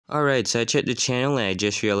Alright, so I checked the channel and I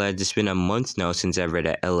just realized it's been a month now since I read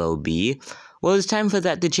a LLB. Well, it's time for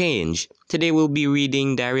that to change. Today we'll be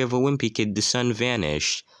reading Diary of a Wimpy Kid, The Sun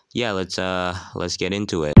Vanished. Yeah, let's get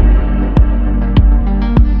into it.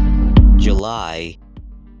 July.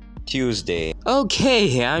 Tuesday.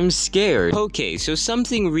 Okay, I'm scared. Okay, so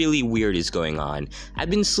something really weird is going on. I've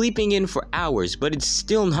been sleeping in for hours, but it's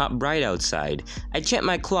still not bright outside. I checked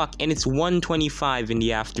my clock and it's 1:25 in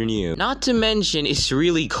the afternoon. Not to mention, it's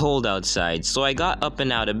really cold outside, so I got up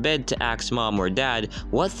and out of bed to ask mom or dad,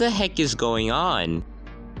 what the heck is going on?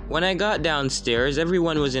 When I got downstairs,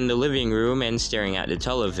 everyone was in the living room and staring at the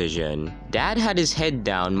television. Dad had his head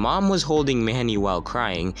down, Mom was holding Manny while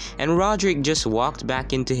crying, and Roderick just walked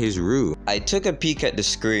back into his room. I took a peek at the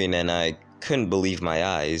screen and I couldn't believe my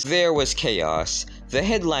eyes. There was chaos. The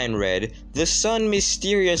headline read, "The sun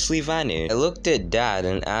mysteriously vanished." I looked at Dad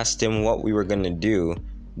and asked him what we were gonna do,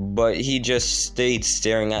 but he just stayed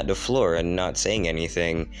staring at the floor and not saying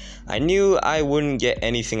anything. I knew I wouldn't get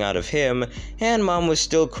anything out of him, and Mom was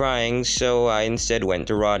still crying, so I instead went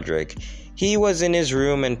to Roderick. He was in his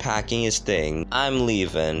room and packing his thing. "I'm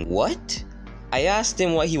leaving." "What?" I asked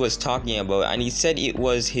him what he was talking about, and he said it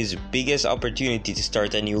was his biggest opportunity to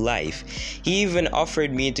start a new life. He even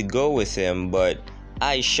offered me to go with him, but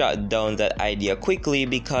I shut down that idea quickly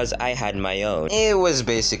because I had my own. It was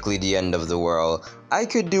basically the end of the world. I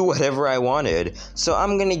could do whatever I wanted, so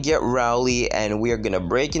I'm gonna get Rowley and we're gonna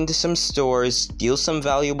break into some stores, steal some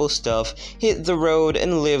valuable stuff, hit the road,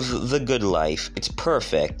 and live the good life. It's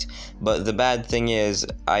perfect. But the bad thing is,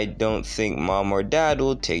 I don't think Mom or Dad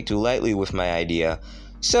will take too lightly with my idea.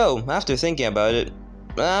 So, after thinking about it,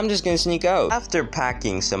 I'm just gonna sneak out. After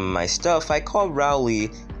packing some of my stuff, I called Rowley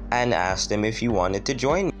and asked him if he wanted to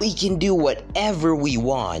join me. We can do whatever we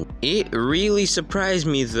want. It really surprised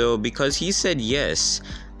me though, because he said yes.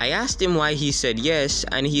 I asked him why he said yes,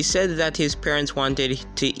 and he said that his parents wanted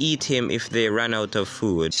to eat him if they ran out of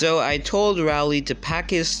food. So I told Rowley to pack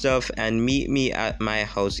his stuff and meet me at my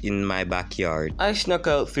house in my backyard. I snuck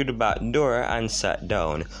out through the back door and sat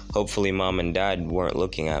down. Hopefully Mom and Dad weren't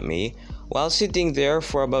looking at me. While sitting there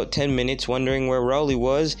for about 10 minutes wondering where Rowley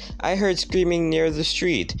was, I heard screaming near the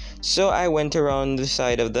street. So I went around the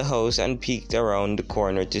side of the house and peeked around the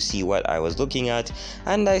corner to see what I was looking at,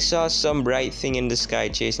 and I saw some bright thing in the sky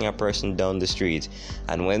chasing a person down the street.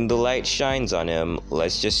 And when the light shines on him,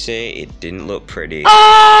 let's just say it didn't look pretty.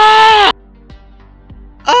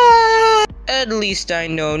 At least I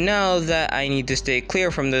know now that I need to stay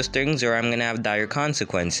clear from those things or I'm gonna have dire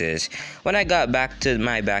consequences. When I got back to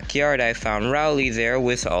my backyard, I found Rowley there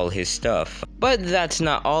with all his stuff. But that's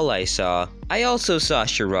not all I saw. I also saw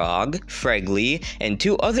Shirag, Fregley, and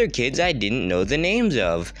two other kids I didn't know the names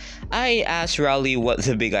of. I asked Rowley what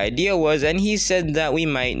the big idea was, and he said that we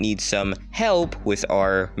might need some help with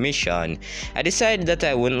our mission. I decided that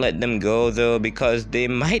I wouldn't let them go though, because they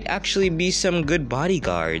might actually be some good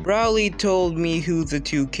bodyguard. Rowley told me who the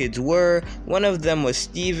two kids were. One of them was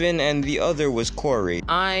Steven and the other was Corey.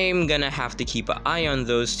 I'm gonna have to keep an eye on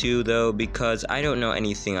those two though, because I don't know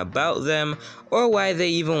anything about them or why they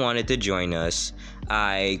even wanted to join us.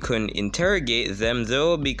 I couldn't interrogate them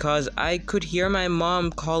though, because I could hear my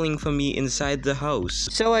mom calling for me inside the house.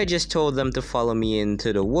 So I just told them to follow me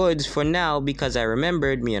into the woods for now, because I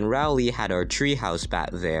remembered me and Rowley had our treehouse back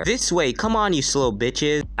there. This way, come on you slow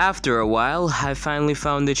bitches. After a while, I finally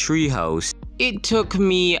found the treehouse. It took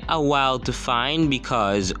me a while to find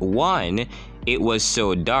because 1, it was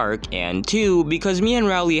so dark, and 2, because me and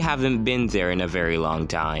Rowley haven't been there in a very long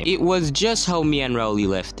time. It was just how me and Rowley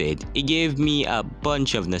left it. It gave me a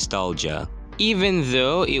bunch of nostalgia. Even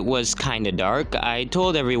though it was kinda dark, I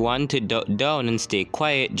told everyone to duck down and stay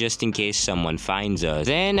quiet just in case someone finds us.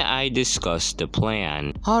 Then I discussed the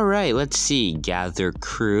plan. Alright, let's see. Gather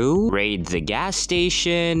crew, raid the gas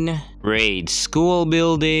station, raid school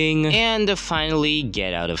building, and finally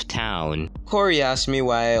get out of town. Corey asked me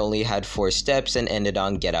why I only had 4 steps and ended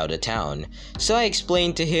on get out of town. So I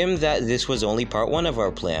explained to him that this was only part 1 of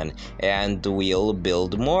our plan, and we'll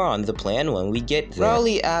build more on the plan when we get there.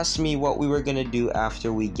 Rowley asked me what we were gonna do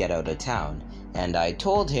after we get out of town, and I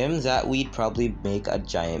told him that we'd probably make a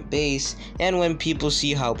giant base, and when people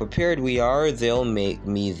see how prepared we are, they'll make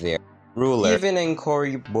me their ruler. Steven and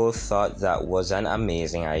Corey both thought that was an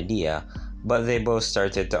amazing idea, but they both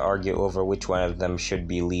started to argue over which one of them should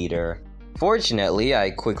be leader. Fortunately, I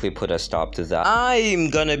quickly put a stop to that. I'm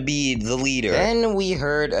gonna be the leader. Then we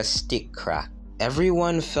heard a stick crack.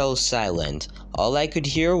 Everyone fell silent. All I could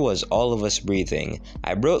hear was all of us breathing.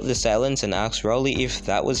 I broke the silence and asked Rowley if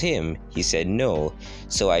that was him. He said no.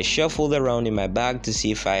 So I shuffled around in my bag to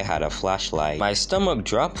see if I had a flashlight. My stomach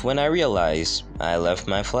dropped when I realized I left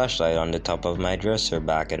my flashlight on the top of my dresser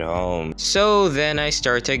back at home. So then I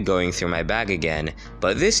started going through my bag again,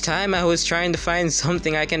 but this time I was trying to find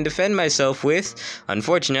something I can defend myself with.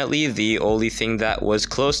 Unfortunately, the only thing that was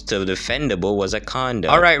close to defendable was a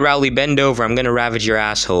condom. Alright Rowley, bend over, I'm gonna ravage your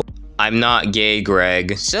asshole. I'm not gay,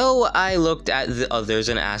 Greg. So I looked at the others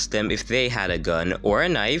and asked them if they had a gun, or a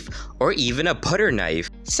knife, or even a butter knife.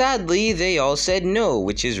 Sadly, they all said no,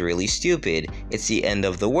 which is really stupid. It's the end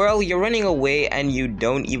of the world, you're running away, and you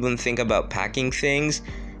don't even think about packing things.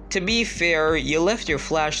 To be fair, you left your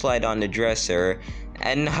flashlight on the dresser,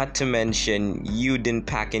 and not to mention, you didn't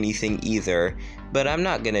pack anything either, but I'm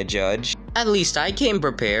not gonna judge. At least I came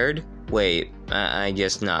prepared. Wait, I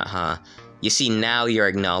guess not, huh? You see, now you're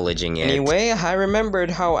acknowledging it. Anyway, I remembered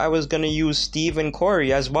how I was gonna use Steve and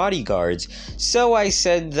Corey as bodyguards, so I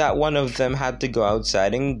said that one of them had to go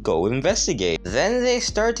outside and go investigate. Then they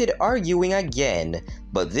started arguing again,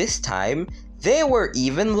 but this time, they were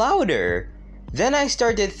even louder. Then I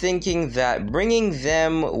started thinking that bringing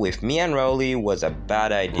them with me and Rowley was a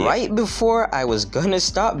bad idea. Right before I was gonna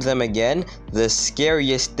stop them again, the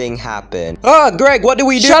scariest thing happened. Ah, Greg, what do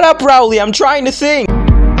we do? Shut up, Rowley, I'm trying to think!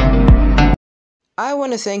 I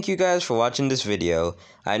want to thank you guys for watching this video.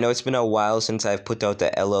 I know it's been a while since I've put out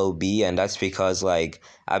the LLB, and that's because like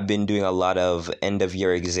I've been doing a lot of end of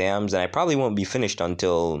year exams and I probably won't be finished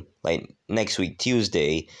until like next week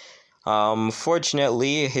Tuesday.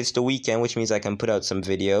 Fortunately it's the weekend, which means I can put out some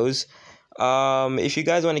videos. If you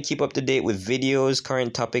guys want to keep up to date with videos,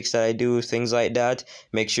 current topics that I do, things like that,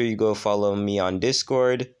 make sure you go follow me on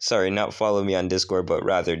Discord. Sorry, not follow me on Discord, but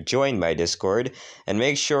rather join my Discord, and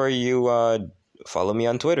make sure you follow me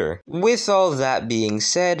on Twitter. With all that being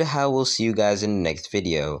said, I will see you guys in the next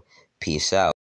video. Peace out.